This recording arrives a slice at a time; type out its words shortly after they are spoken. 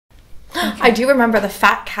Okay. I do remember the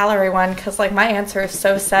fat calorie one because like my answer is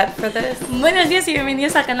so set for this. Buenos días y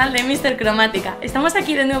bienvenidos al canal de MrCromatica. Estamos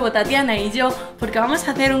aquí de nuevo Tatiana y yo porque vamos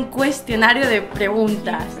a hacer un cuestionario de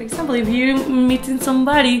preguntas. For example, if you're meeting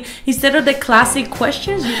somebody, instead of the classic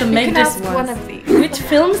questions, you can make this one of these. Which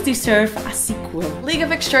films deserve a sequel? League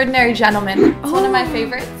of Extraordinary Gentlemen. It's one of my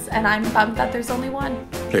favorites and I'm bummed that there's only one.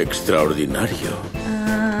 Extraordinario.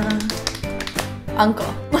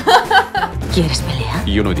 Uncle. ¿Quieres pelea?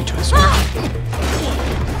 Yo no he dicho eso.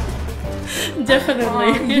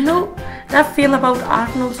 Definitely. You know that film about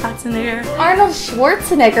Arnold Schwarzenegger? Arnold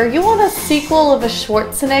Schwarzenegger? You want a sequel of a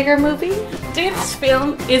Schwarzenegger movie? This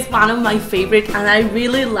film is one of my favorite and I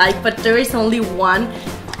really like, but there is only one.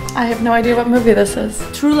 I have no idea what movie this is.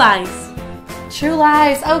 True Lies. True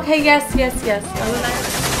Lies. Okay, yes.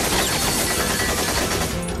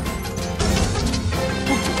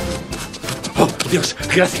 Oh, Dios,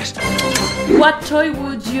 gracias. What toy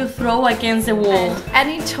would you throw against the wall?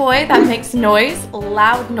 Any toy that makes noise,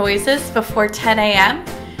 loud noises before 10 a.m.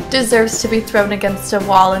 deserves to be thrown against a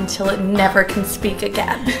wall until it never can speak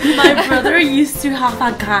again. My brother used to have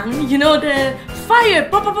a gun, you know, the fire,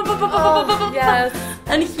 yes.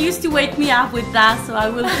 And he used to wake me up with that, so I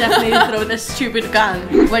will definitely throw the stupid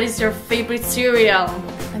gun. What is your favorite cereal?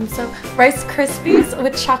 Rice Krispies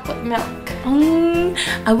with chocolate milk.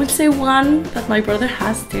 I would say one that my brother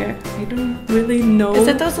has there. I don't really know. Is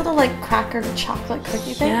it those little like cracker chocolate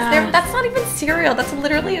cookie things? Yeah. That's not even cereal. That's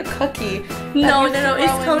literally a cookie. No.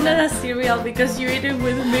 It's counted as cereal because you eat it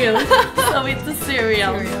with milk. So it's a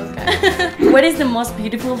cereal. Okay. What is the most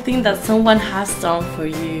beautiful thing that someone has done for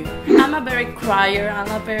you? I'm a very crier. I'm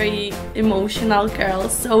a very emotional girl.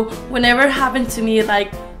 So whenever it happened to me,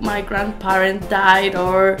 like my grandparent died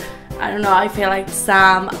or I don't know, I feel like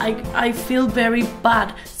Sam, I feel very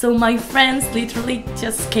bad. So my friends literally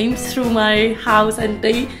just came through my house and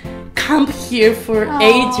they camp here for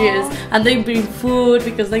ages and they bring food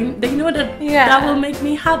because they know that that will make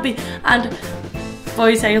me happy. And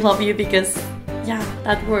boys, I love you because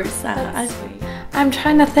that works. I'm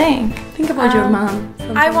trying to think. Think about your mom.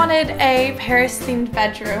 I wanted a Paris-themed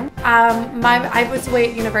bedroom. I was away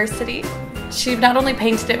at university. She not only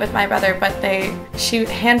painted it with my brother, but she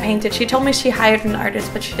hand painted. She told me she hired an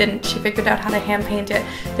artist, but she didn't. She figured out how to hand paint it.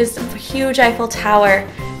 This huge Eiffel Tower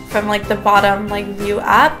from like the bottom view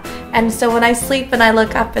up. And so when I sleep and I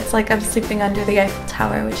look up, it's like I'm sleeping under the Eiffel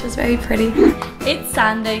Tower, which is very pretty. It's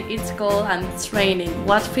Sunday, it's cold, and it's raining.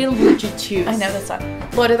 What film would you choose? I know this one.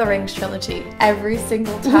 Lord of the Rings trilogy. Every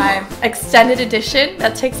single time. Extended edition.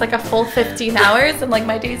 That takes like a full 15 hours and like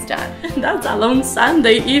my day's done. That's a long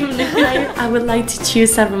Sunday evening. I would like to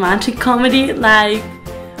choose a romantic comedy like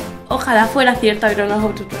Ojalá fuera cierto, I don't know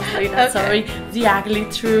how to translate that, sorry. The Ugly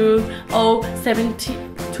Truth,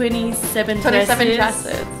 27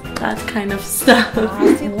 dresses. That kind of stuff.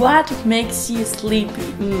 What makes you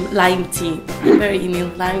sleepy? Lime tea. I'm very into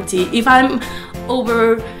lime tea. If I'm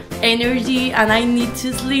over energy and I need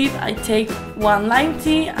to sleep, I take one lime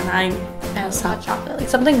tea and I pass out. Hot chocolate, like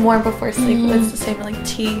something warm before sleep. It's the same like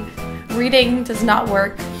tea. Reading does not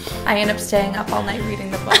work. I end up staying up all night reading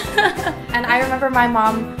the book. And I remember my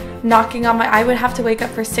mom knocking on I would have to wake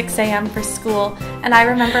up for 6 a.m. for school, and I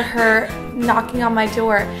remember her knocking on my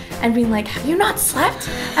door and being like, have you not slept?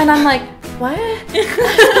 And I'm like, what?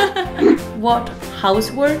 What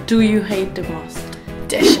housework do you hate the most?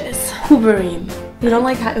 Dishes. Hoovering. You don't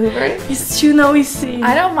like hoovering? It's too noisy.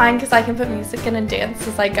 I don't mind because I can put music in and dance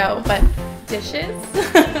as I go, but dishes?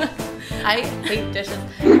 I hate dishes.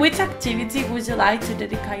 Which activity would you like to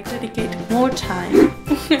dedicate more time?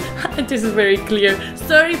 This is very clear.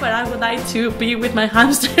 Sorry, but I would like to be with my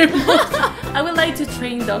hamster. I would like to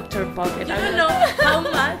train Dr. Pocket. I don't know how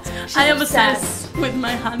much I am obsessed with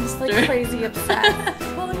my hamster. Like crazy obsessed.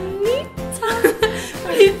 Bonita,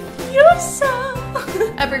 preciosa.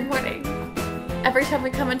 Every morning. Every time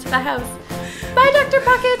we come into the house. Bye, Dr.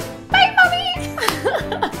 Pocket. Bye, Mommy.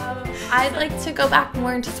 I'd like to go back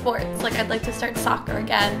more into sports. Like I'd like to start soccer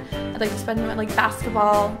again. I'd like to spend more like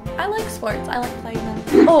basketball. I like sports. I like playing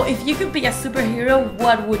them. Oh, if you could be a superhero,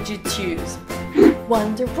 what would you choose?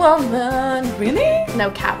 Wonder Woman. Really?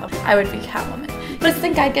 No, Catwoman. I would be Catwoman. But I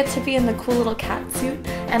think I'd get to be in the cool little cat suit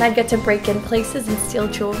and I'd get to break in places and steal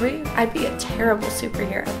jewelry. I'd be a terrible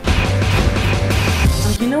superhero.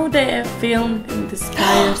 You know the film in the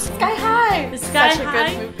sky? Sky High! The Sky Such High?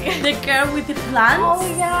 a good movie. The girl with the plants? Oh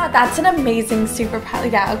yeah, that's an amazing superpower.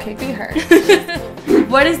 Yeah, okay, be her.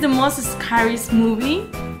 What is the most scariest movie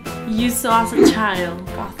you saw as a child?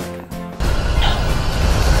 Gothica.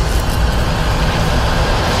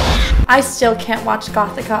 I still can't watch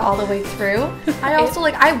Gothica all the way through. I also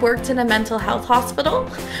I worked in a mental health hospital,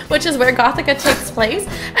 which is where Gothica takes place,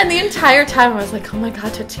 and the entire time I was like, oh my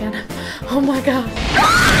god, Tatiana, oh my god.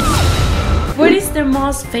 What is the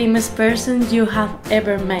most famous person you have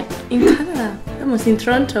ever met? In Canada. I was in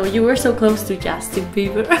Toronto. You were so close to Justin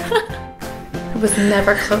Bieber. I was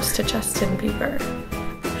never close to Justin Bieber.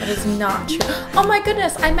 That is not true. Oh my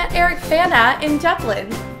goodness, I met Eric Bana in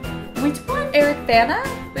Dublin. Which one? Eric Bana?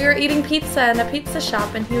 We were eating pizza in a pizza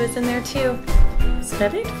shop and he was in there too.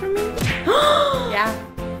 Spell it for me? Yeah.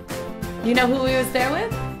 You know who he was there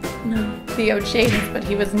with? No. Theo James, but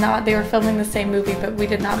he was not. They were filming the same movie, but we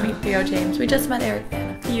did not meet Theo James. We just met Eric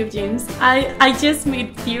Bana. Theo James. I just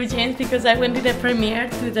met Theo James because I went to the premiere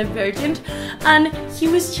to Divergent and he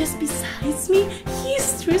was just beside me.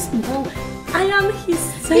 He's too small. I am his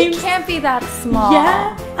same. He can't be that small.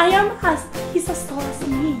 Yeah, I am he's as tall as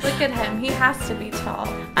me. Look at him. He has to be tall.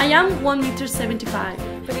 I am 1.75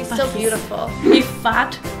 m. But he's still beautiful. If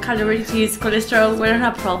fat, calories, cholesterol weren't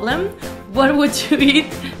a problem, what would you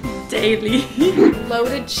eat daily?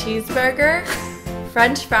 Loaded cheeseburger,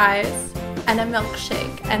 French fries, and a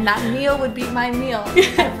milkshake. And that meal would be my meal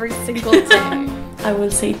every single day. I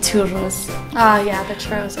will say churros. Oh yeah, the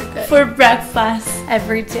churros are good. For breakfast.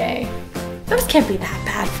 Every day. Those can't be that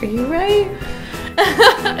bad for you, right?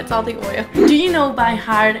 It's all the oil. Do you know by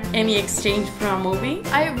heart any exchange from a movie?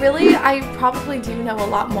 I probably do know a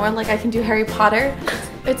lot more. Like I can do Harry Potter.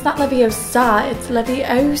 It's not Leviosa, it's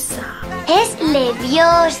Leviosa. Es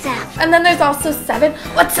leviosa. And then there's also 7.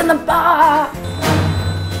 What's in the box?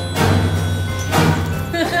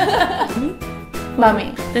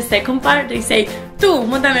 Mommy. The second part they say, tú,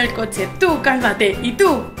 montame el coche, tú, cálmate, y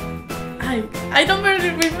tú. I don't really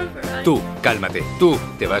remember. Tú, cálmate, tú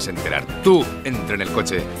te vas a enterar, tú entra en el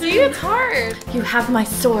coche. See, it's hard. You have my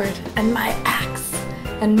sword and my axe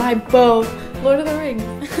and my bow. Lord of the Rings.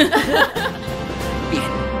 Bien.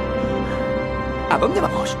 ¿A dónde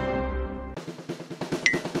vamos?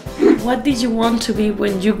 What did you want to be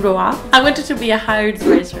when you grow up? I wanted to be a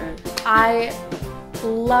hairdresser. I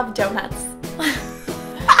love donuts.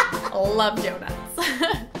 Love donuts.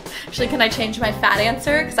 Actually, can I change my fat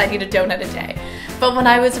answer? Because I need a donut a day. But when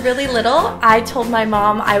I was really little, I told my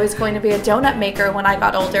mom I was going to be a donut maker when I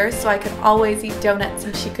got older, so I could always eat donuts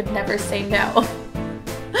and she could never say no.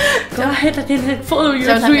 Go ahead, Tatiana, follow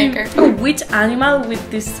your Donut dream. maker. Oh, which animal would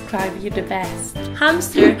describe you the best?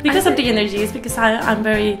 Hamster, because of the energies, because I'm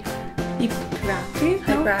very hyperactive.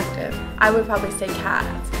 Hyperactive. I would probably say cat.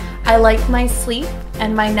 I like my sleep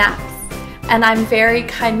and my naps. And I'm very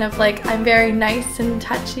I'm very nice and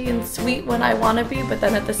touchy and sweet when I want to be, but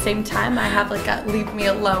then at the same time I have like a leave me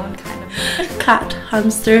alone kind of cat,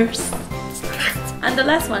 hamsters. And the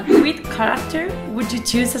last one, which character would you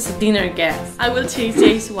choose as a dinner guest? I will choose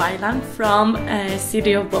Jace Wyland from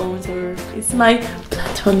City of Bones, or it's my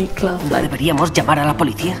platonic love. ¿Deberíamos llamar a la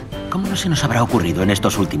policía? ¿Cómo no se nos habrá ocurrido en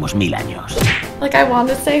estos últimos 1000 años? Like I want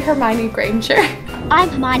to say Hermione Granger. I'm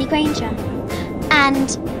Hermione Granger.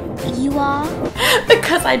 And you are?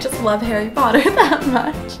 Because I just love Harry Potter that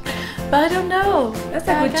much. But I don't know. That's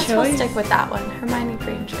a good choice. We'll stick with that one, Hermione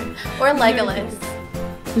Granger. Or Legolas.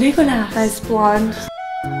 Legolas. Nice blonde.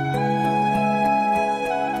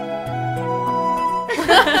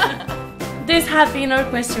 This has been our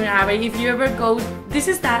questionnaire. If you ever go, this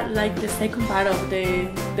is the second part of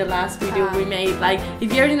the last video we made. Like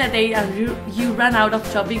if you're in a date and you run out of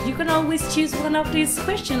topic, you can always choose one of these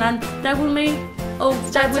questions and that will make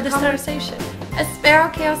start with a conversation.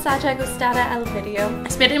 Espero que os haya gustado el video.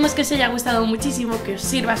 Esperemos que os haya gustado muchísimo, que os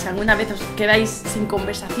sirva si alguna vez os quedáis sin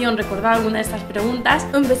conversación, recordad alguna de estas preguntas.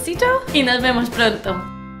 Un besito y nos vemos pronto.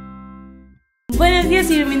 Buenos días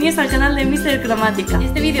y bienvenidos al canal de MrCromatica.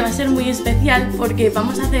 Este vídeo va a ser muy especial porque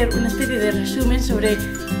vamos a hacer una especie de resumen sobre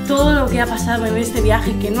todo lo que ha pasado en este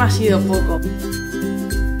viaje, que no ha sido poco.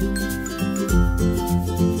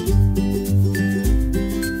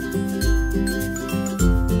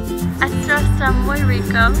 Esto está muy rico.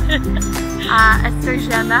 Esto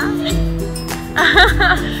llama.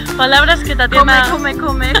 Palabras que Tatiana...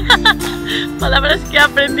 Come. Palabras que he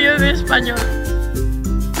aprendido de español.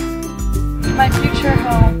 My future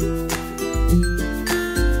home.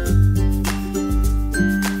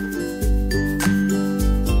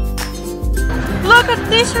 Look at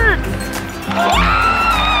this shirt!